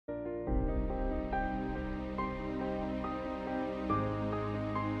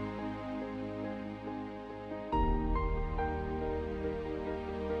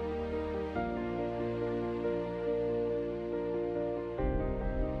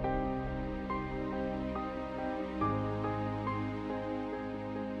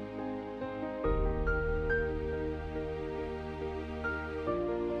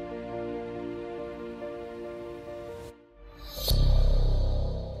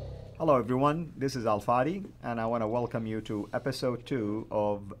Hello everyone, this is Al-Fadi and I want to welcome you to episode 2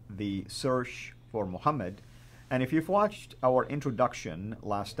 of the Search for Muhammad. And if you've watched our introduction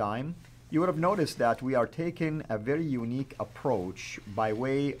last time, you would have noticed that we are taking a very unique approach by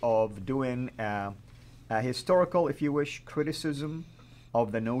way of doing a historical, if you wish, criticism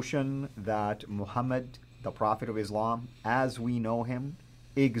of the notion that Muhammad, the Prophet of Islam, as we know him,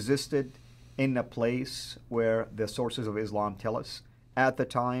 existed in a place where the sources of Islam tell us, at the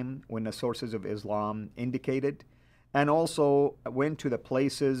time when the sources of Islam indicated, and also went to the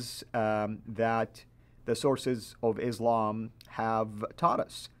places that the sources of Islam have taught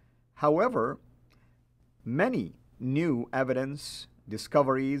us. However, many new evidence,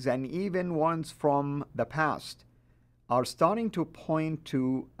 discoveries, and even ones from the past are starting to point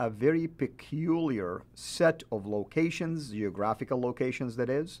to a very peculiar set of locations, geographical locations that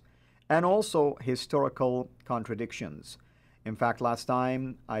is, and also historical contradictions. In fact, last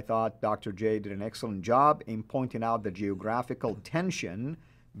time I thought Dr. J did an excellent job in pointing out the geographical tension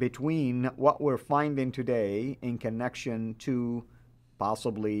between what we're finding today in connection to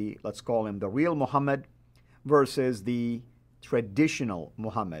possibly, let's call him the real Muhammad, versus the traditional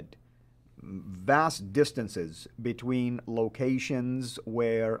Muhammad. Vast distances between locations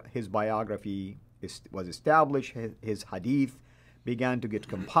where his biography was established, his hadith began to get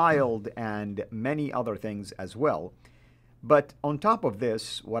compiled, and many other things as well. But on top of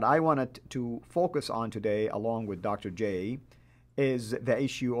this, what I wanted to focus on today, along with Dr. J, is the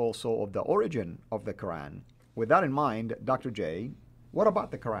issue also of the origin of the Qur'an. With that in mind, Dr. J, what about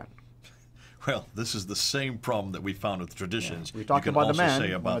the Qur'an? Well, this is the same problem that we found with traditions. Yeah, we talked about the man,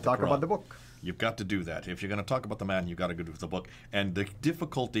 we want to talk about the book. You've got to do that. If you're going to talk about the man, you've got to go with the book. And the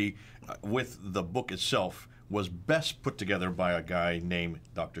difficulty with the book itself was best put together by a guy named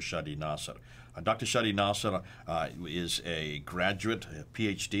Dr. Shadi Nasser. Dr. Shadi Nasser is a graduate, a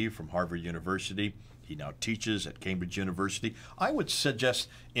PhD from Harvard University. He now teaches at Cambridge University. I would suggest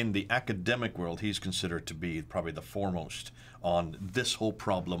in the academic world, he's considered to be probably the foremost on this whole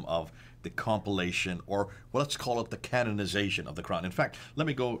problem of the compilation, or well, let's call it the canonization of the Quran. In fact, let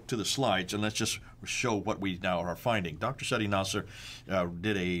me go to the slides and let's just show what we now are finding. Dr. Shadi Nasser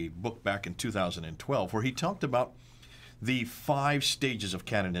did a book back in 2012 where he talked about the 5 stages of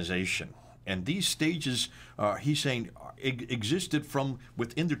canonization. And these stages, he's saying, existed from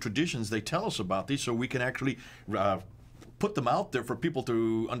within the traditions. They tell us about these so we can actually put them out there for people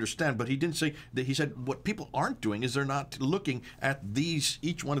to understand. But he didn't say that. He said what people aren't doing is they're not looking at these,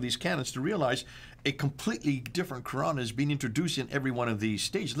 each one of these canons, to realize a completely different Quran is being introduced in every one of these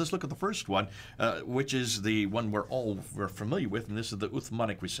stages. Let's look at the first one, which is the one we're familiar with, and this is the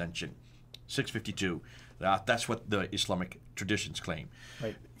Uthmanic recension, 652. That's what the Islamic traditions claim.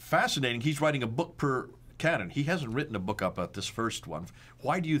 Right. Fascinating. He's writing a book per canon. He hasn't written a book about this first one.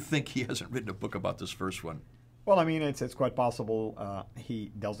 Why do you think he hasn't written a book about this first one? Well, I mean, it's quite possible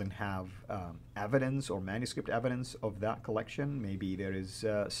he doesn't have evidence or manuscript evidence of that collection. Maybe there is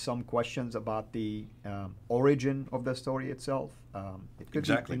some questions about the origin of the story itself. It could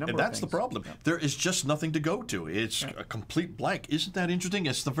exactly, be a and that's the problem. Yeah. There is just nothing to go to. It's a complete blank. Isn't that interesting?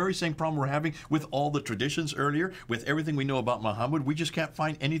 It's the very same problem we're having with all the traditions earlier, with everything we know about Muhammad. We just can't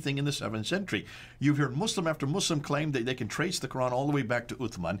find anything in the 7th century. You've heard Muslim after Muslim claim that they can trace the Quran all the way back to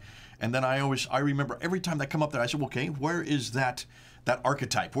Uthman, and then I remember every time they come up there, I said, okay, where is that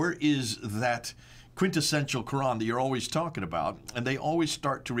archetype? Where is that quintessential Quran that you're always talking about? And they always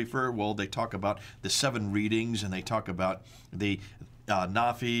start to refer, well, they talk about the 7 readings, and they talk about the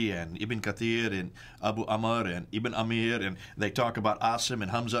Nafi and Ibn Kathir and Abu Amr and Ibn Amir, and they talk about Asim and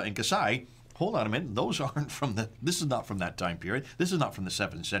Hamza and Kasai. Hold on a minute, those aren't from this is not from that time period. This is not from the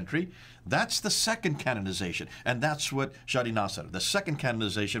 7th century. That's the second canonization, and that's what Shadi Nasser, the second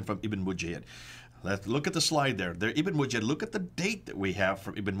canonization from Ibn Mujahid. Let's look at the slide there. Ibn Mujahid, look at the date that we have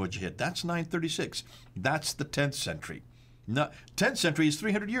from Ibn Mujahid. That's 936. That's the 10th century. 10th century is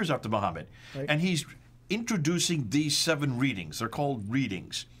 300 years after Muhammad. Right. And he's introducing these 7 readings. They're called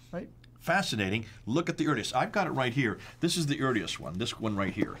readings. Right. Fascinating. Look at the earliest. I've got it right here. This is the earliest one, this one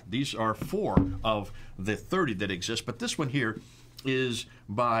right here. These are 4 of the 30 that exist, but this one here is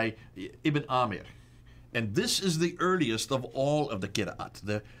by Ibn Amir. And this is the earliest of all of the Qira'at,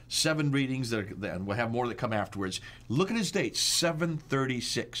 the 7 readings, and we'll have more that come afterwards. Look at his date,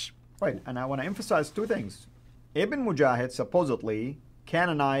 736. Right, and I want to emphasize 2 things. Ibn Mujahid supposedly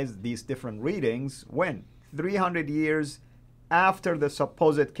canonized these different readings when? 300 years after the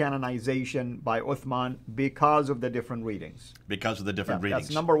supposed canonization by Uthman because of the different readings. Because of the different readings.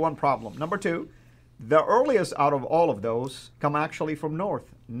 That's number 1 problem. Number 2, the earliest out of all of those come actually from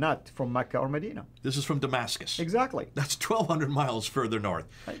north, not from Mecca or Medina. This is from Damascus. Exactly. That's 1,200 miles further north.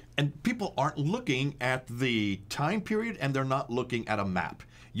 Right. And people aren't looking at the time period, and they're not looking at a map.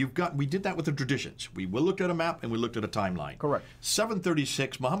 We did that with the traditions. We looked at a map and we looked at a timeline. Correct.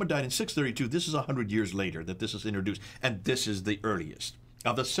 736, Muhammad died in 632. This is 100 years later that this is introduced, and this is the earliest.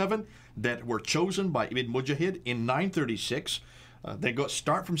 Of the 7 that were chosen by Ibn Mujahid in 936, they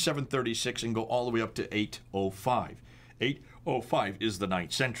start from 736 and go all the way up to 805. 805 is the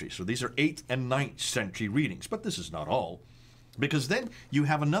 9th century. So these are 8th and 9th century readings. But this is not all. Because then you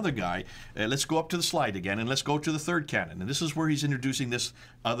have another guy. Let's go up to the slide again, and let's go to the 3rd canon. And this is where he's introducing this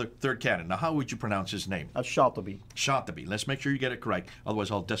other 3rd canon. Now, how would you pronounce his name? Shatibi. Shatibi. Let's make sure you get it correct.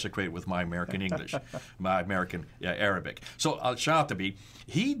 Otherwise, I'll desecrate it with my American English, my American Arabic. So Al-Shatibi,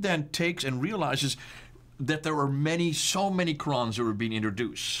 he then takes and realizes that there were so many Qur'ans that were being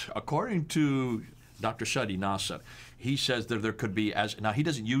introduced. According to Dr. Shadi Nasser, he says that there could be now he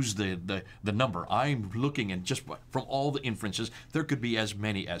doesn't use the number. I'm looking and just from all the inferences, there could be as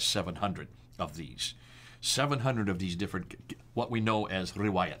many as 700 of these. 700 of these different, what we know as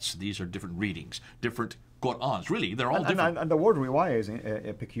riwayats. These are different readings, different Qur'ans. Really, they're all different. And the word riwayah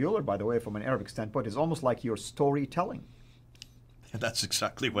is peculiar, by the way, from an Arabic standpoint. It's almost like your storytelling. That's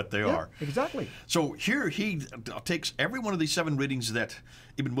exactly what they are. Exactly. So here he takes every one of these 7 readings that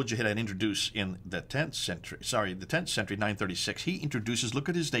Ibn Mujahid had introduced in the 10th century, 936. He introduces, look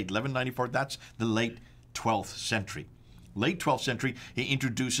at his date, 1194, that's the late 12th century. Late 12th century, he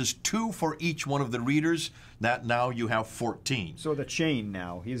introduces 2 for each one of the readers. That now you have 14. So the chain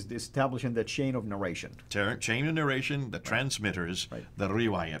now, he's establishing the chain of narration. Chain of narration, the transmitters, the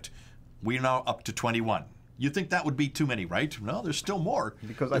riwayat. We're now up to 21. You think that would be too many, right? No, there's still more.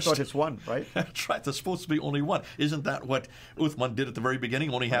 Because I thought it's 1, right? That's right. There's supposed to be only 1. Isn't that what Uthman did at the very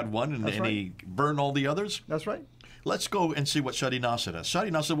beginning? Only had 1, and he burned all the others? That's right. Let's go and see what Shadi Nasser does.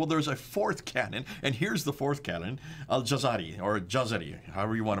 Shadi Nasser, well, there's a 4th canon, and here's the 4th canon, Al-Jazari, or Jazari,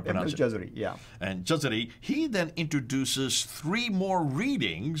 however you want to pronounce it. Jazari, yeah. And Jazari, he then introduces 3 more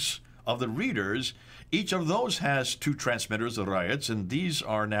readings of the readers. Each of those has 2 transmitters, the riots, and these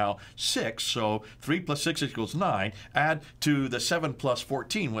are now 6. So 3 plus 6 equals 9. Add to the 7 plus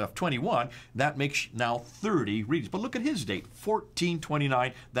 14, we have 21. That makes now 30 readings. But look at his date,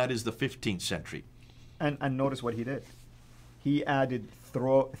 1429. That is the 15th century. And notice what he did. He added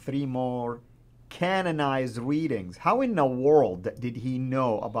 3 more canonized readings. How in the world did he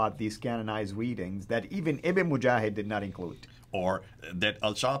know about these canonized readings that even Ibn Mujahid did not include? Or that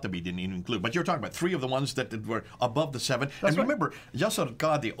Al-Shatibi didn't even include. But you're talking about 3 of the ones that were above the 7. That's and remember, Yasser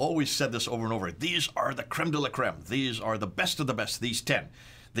al-Qadi always said this over and over. These are the creme de la creme. These are the best of the best, these 10.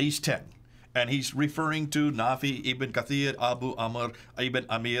 These 10. And he's referring to Nafi, Ibn Kathir, Abu Amr, Ibn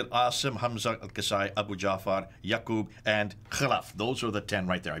Amir, Asim, Hamza al-Kasai, Abu Jafar, Yaqub, and Khalaf. Those are the 10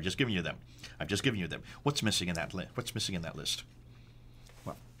 right there. I've just given you them. What's missing in that list?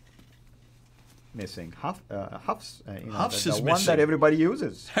 Well, missing Hafs. Hafs is the missing. One that everybody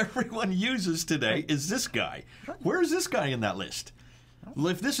uses. Everyone uses today is this guy. Where is this guy in that list? Well,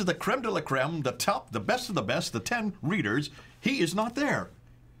 if this is the creme de la creme, the top, the best of the best, the 10 readers, he is not there.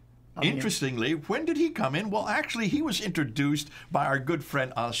 Interestingly, when did he come in? Well, actually, he was introduced by our good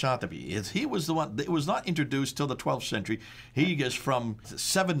friend Al-Shatibi. He was the one that was not introduced till the 12th century. He is from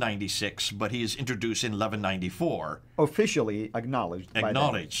 796, but he is introduced in 1194. Officially acknowledged.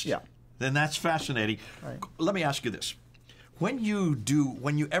 Acknowledged. Yeah. Then that's fascinating. Right. Let me ask you this.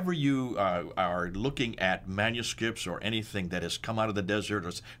 Whenever you are looking at manuscripts or anything that has come out of the desert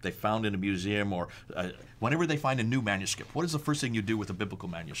or they found in a museum or whenever they find a new manuscript, what is the first thing you do with a biblical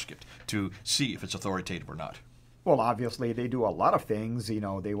manuscript to see if it's authoritative or not? Well, obviously, they do a lot of things. They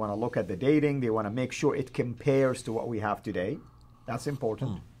want to look at the dating. They want to make sure it compares to what we have today. That's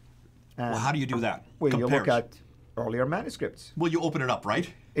important. Well, how do you do that? Well, you look at earlier manuscripts. Well, you open it up,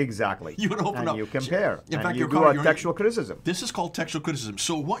 right? Exactly. You would open and up. You compare. In fact, you do a textual criticism. This is called textual criticism.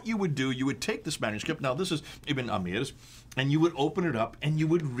 So what you would do, you would take this manuscript. Now, this is Ibn Amir's, and you would open it up, and you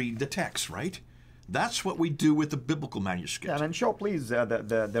would read the text, right? That's what we do with the biblical manuscript. Yeah, and show, please,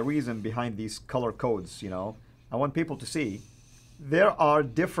 the reason behind these color codes, I want people to see there are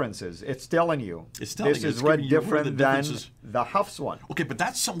differences. It's telling you. This is read different than the Hafs one. Okay, but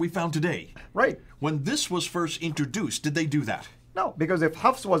that's something we found today. Right. When this was first introduced, did they do that? No, because if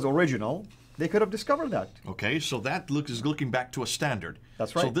Hafs was original, they could have discovered that. Okay, so that is looking back to a standard.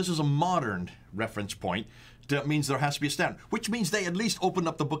 That's right. So this is a modern reference point. That means there has to be a standard, which means they at least opened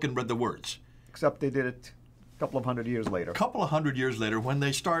up the book and read the words. Except they did it a couple of hundred years later. A couple of hundred years later, when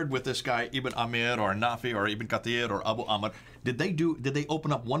they started with this guy, Ibn Amir or Nafi or Ibn Kathir or Abu Amr, did they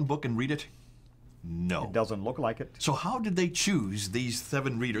open up one book and read it? No. It doesn't look like it. So how did they choose these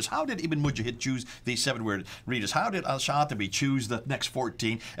 7 readers? How did Ibn Mujahid choose these 7 readers? How did Al-Shatibi choose the next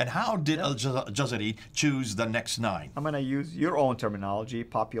 14? And how did Al-Jazari choose the next 9? I'm going to use your own terminology,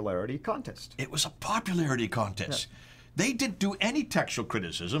 popularity contest. It was a popularity contest. Yeah. They didn't do any textual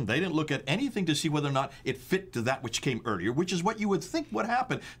criticism. They didn't look at anything to see whether or not it fit to that which came earlier, which is what you would think would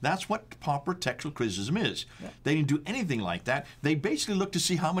happen. That's what proper textual criticism is. Yeah. They didn't do anything like that. They basically looked to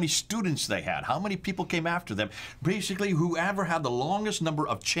see how many students they had, how many people came after them. Basically, whoever had the longest number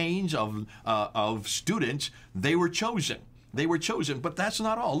of chains of students, they were chosen. They were chosen, but that's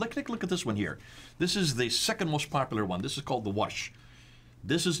not all. Look at this one here. This is the second most popular one. This is called the Wash.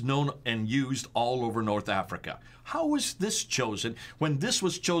 This is known and used all over North Africa. How was this chosen? When this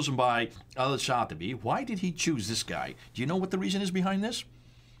was chosen by Al-Shatibi, why did he choose this guy? Do you know what the reason is behind this?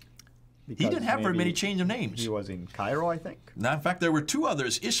 Because he didn't have very many change of names. He was in Cairo, I think. Now, in fact, there were 2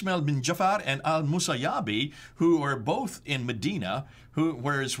 others, Ismail bin Jafar and Al-Musayyabi, who were both in Medina, these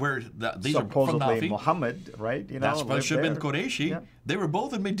are from Nafi. Muhammad, right? You know, that's should have been Qurayshi. Yeah. They were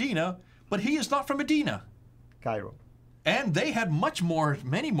both in Medina, but he is not from Medina. Cairo. And they had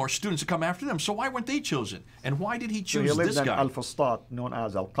many more students to come after them. So why weren't they chosen? And why did he choose this guy? He lived in Al-Fustat, known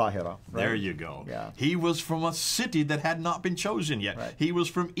as Al-Qahira. Right? There you go. Yeah. He was from a city that had not been chosen yet. Right. He was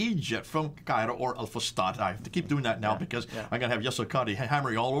from Egypt, from Cairo or Al-Fustat. I have to keep doing that now because I'm going to have Yasser Qadi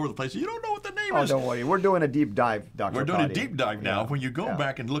hammering all over the place. You don't know what the name is. Oh, don't worry. We're doing a deep dive, Dr. We're doing Qadi. a deep dive now. When you go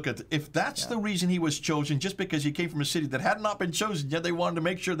back and look at, if that's the reason he was chosen, just because he came from a city that had not been chosen yet, they wanted to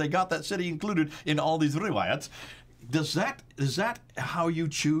make sure they got that city included in all these riwayats. Is that how you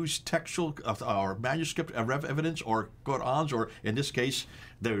choose textual or manuscript evidence or Qur'ans, or in this case,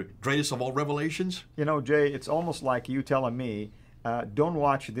 the greatest of all revelations? You know, Jay, it's almost like you telling me, don't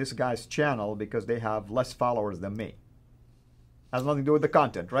watch this guy's channel because they have less followers than me. Has nothing to do with the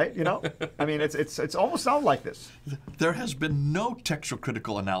content, right? You know, I mean, it's almost sound like this. There has been no textual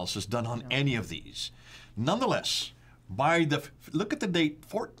critical analysis done on any of these. Nonetheless, look at the date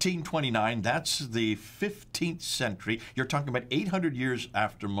 1429, that's the 15th century. You're talking about 800 years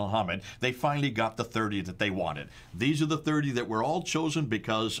after Muhammad. They finally got the 30 that they wanted. These are the 30 that were all chosen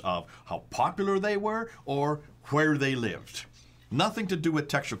because of how popular they were or where they lived. Nothing to do with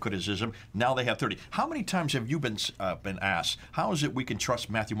textual criticism. Now they have 30. How many times have you been asked, how is it we can trust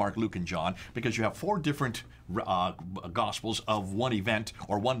Matthew, Mark, Luke, and John? Because you have 4 different Gospels of one event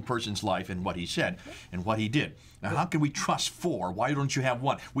or one person's life and what he said and what he did. Now, how can we trust 4? Why don't you have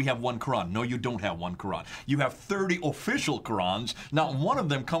 1? We have 1 Qur'an. No, you don't have 1 Qur'an. You have 30 official Qur'ans. Not one of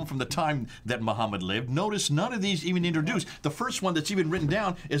them come from the time that Muhammad lived. Notice none of these even introduced. The first one that's even written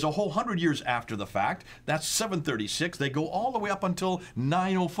down is a whole 100 years after the fact. That's 736. They go all the way up until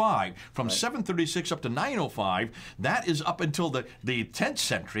 905. From 736 up to 905, that is up until the 10th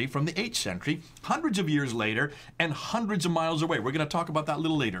century, from the 8th century, hundreds of years later, and hundreds of miles away. We're going to talk about that a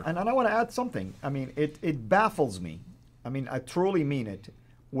little later. And I want to add something. I mean, it baffles me. I mean, I truly mean it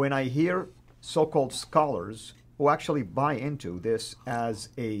when I hear so-called scholars who actually buy into this as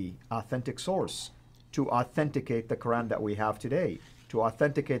a authentic source to authenticate the Quran that we have today, to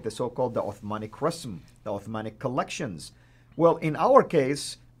authenticate the so-called the Uthmanic Rasm, the Uthmanic collections. Well, in our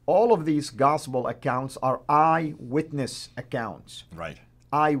case, all of these gospel accounts are eyewitness accounts. Right.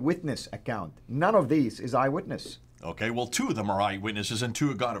 Eyewitness account. None of these is eyewitness. Okay, well, 2 of them are eyewitnesses, and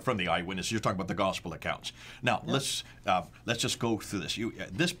 2 got it from the eyewitnesses. You're talking about the gospel accounts. Now, let's just go through this.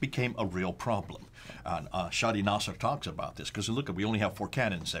 This became a real problem. Shadi Nasser talks about this, because look, we only have 4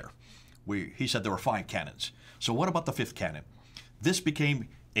 canons there. He said there were 5 canons. So what about the 5th canon? This became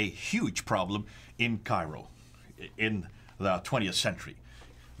a huge problem in Cairo in the 20th century.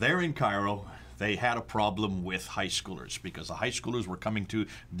 There in Cairo, they had a problem with high schoolers because the high schoolers were coming to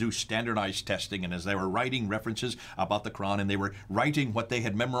do standardized testing, and as they were writing references about the Quran and they were writing what they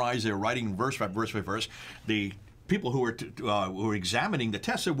had memorized, they were writing verse by verse by verse, the people who were examining the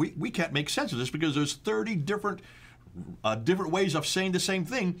test said, we can't make sense of this because there's 30 different ways of saying the same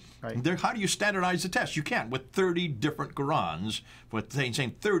thing. Right. How do you standardize the test? You can't with 30 different Qurans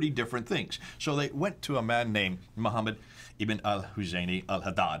saying 30 different things. So they went to a man named Muhammad Ibn al-Husayni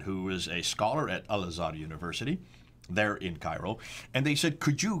al-Haddad, who is a scholar at Al-Azhar University there in Cairo, and they said,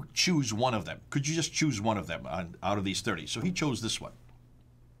 could you choose one of them? Could you just choose one of them out of these 30? So he chose this one.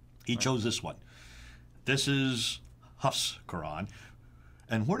 He chose this one. This is Hafs' Quran.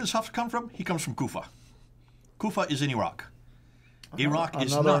 And where does Hafs come from? He comes from Kufa. Kufa is in Iraq. Iraq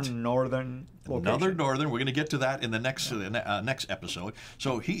is not northern Another northern. We're going to get to that in the next next episode.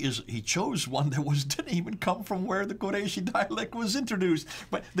 So he chose one that didn't even come from where the Qurayshi dialect was introduced.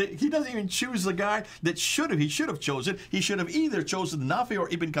 But he doesn't even choose the guy that he should have chosen. He should have either chosen Nafi or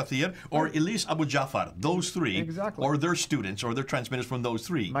Ibn Kathir or Ilis Abu Ja'far. Those three, or their students or their transmitters from those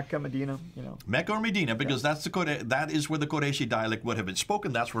three. Mecca, Medina, Mecca or Medina, because that is where the Qurayshi dialect would have been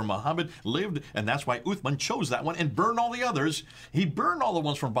spoken. That's where Muhammad lived, and that's why Uthman chose that one and burned all the others. He burned all the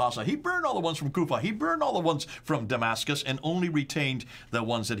ones from Basra. He burned all the ones from Kufa. He burned all the ones from Damascus and only retained the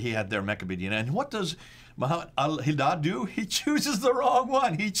ones that he had there, Mecca, Medina. And what does Muhammad al-Hidad do? He chooses the wrong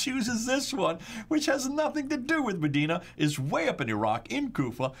one. He chooses this one, which has nothing to do with Medina, is way up in Iraq, in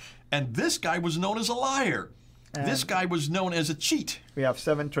Kufa, and this guy was known as a liar. And this guy was known as a cheat. We have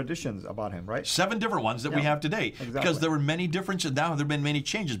 7 traditions about him, right? 7 different ones that we have today. Exactly. Because there were many differences. Now there have been many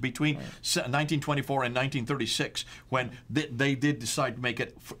changes between 1924 and 1936 when they did decide to make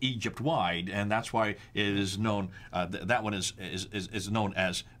it Egypt-wide, and that's why it is known, that one is known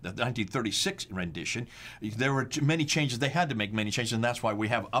as the 1936 rendition. There were many changes. They had to make many changes, and that's why we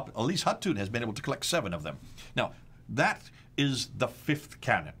have at least Hatun has been able to collect 7 of them. Now, that is the 5th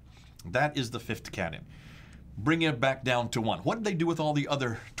canon. That is the 5th canon. Bring it back down to 1. What did they do with all the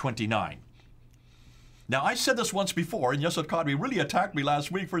other 29? Now, I said this once before, and Yasser Qadri really attacked me last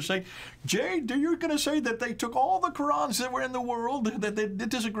week for saying, Jay, you're going to say that they took all the Qur'ans that were in the world, that they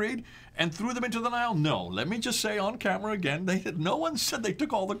disagreed, and threw them into the Nile? No. Let me just say on camera again, no one said they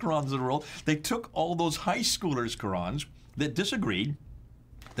took all the Qur'ans in the world. They took all those high schoolers' Qur'ans that disagreed,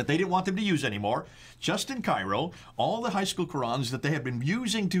 that they didn't want them to use anymore, just in Cairo, all the high school Qur'ans that they had been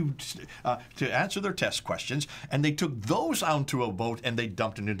using to answer their test questions, and they took those onto a boat and they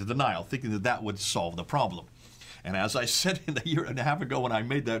dumped it into the Nile, thinking that that would solve the problem. And as I said in the year and a half ago when I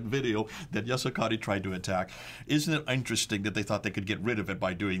made that video that Yasser Qadri tried to attack, isn't it interesting that they thought they could get rid of it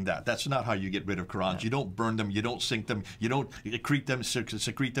by doing that? That's not how you get rid of Qur'ans. Yeah. You don't burn them, you don't sink them, you don't secrete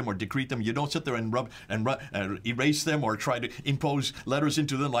them or decrete them. You don't sit there and erase them or try to impose letters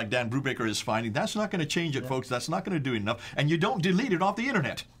into them like Dan Brubaker is finding. That's not going to change it, folks. That's not going to do enough. And you don't delete it off the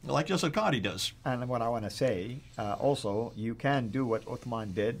internet like Yasser Qadri does. And what I want to say, also, you can do what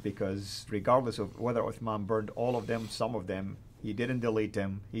Uthman did, because regardless of whether Uthman burned all of them, some of them, he didn't delete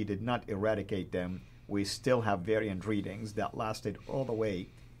them, he did not eradicate them. We still have variant readings that lasted all the way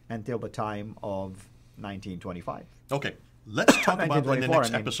until the time of 1925. Okay, let's talk about that in the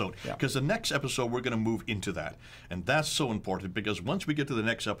next episode, because the next episode we're going to move into that. And that's so important, because once we get to the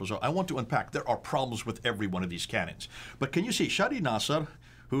next episode, I want to unpack. There are problems with every one of these canons. But can you see, Shadi Nasser,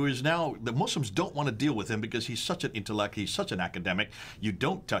 who is now, the Muslims don't want to deal with him because he's such an intellect, he's such an academic. You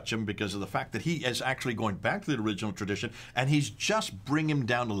don't touch him because of the fact that he is actually going back to the original tradition, and he's just bringing him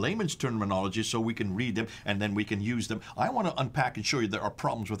down to layman's terminology so we can read them and then we can use them. I want to unpack and show you there are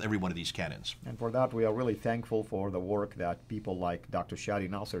problems with every one of these canons. And for that, we are really thankful for the work that people like Dr. Shadi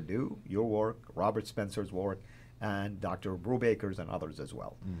Nasser do, your work, Robert Spencer's work, and Dr. Brubaker's and others as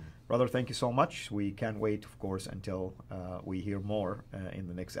well. Brother, thank you so much. We can't wait, of course, until we hear more in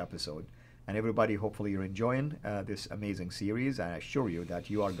the next episode. And everybody, hopefully you're enjoying this amazing series. I assure you that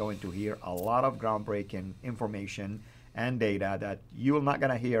you are going to hear a lot of groundbreaking information and data that you're not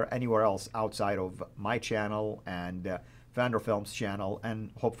going to hear anywhere else outside of my channel and Vander Films channel, and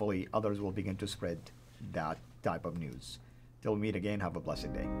hopefully others will begin to spread that type of news. Till we meet again, have a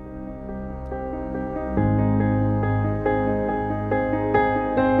blessed day.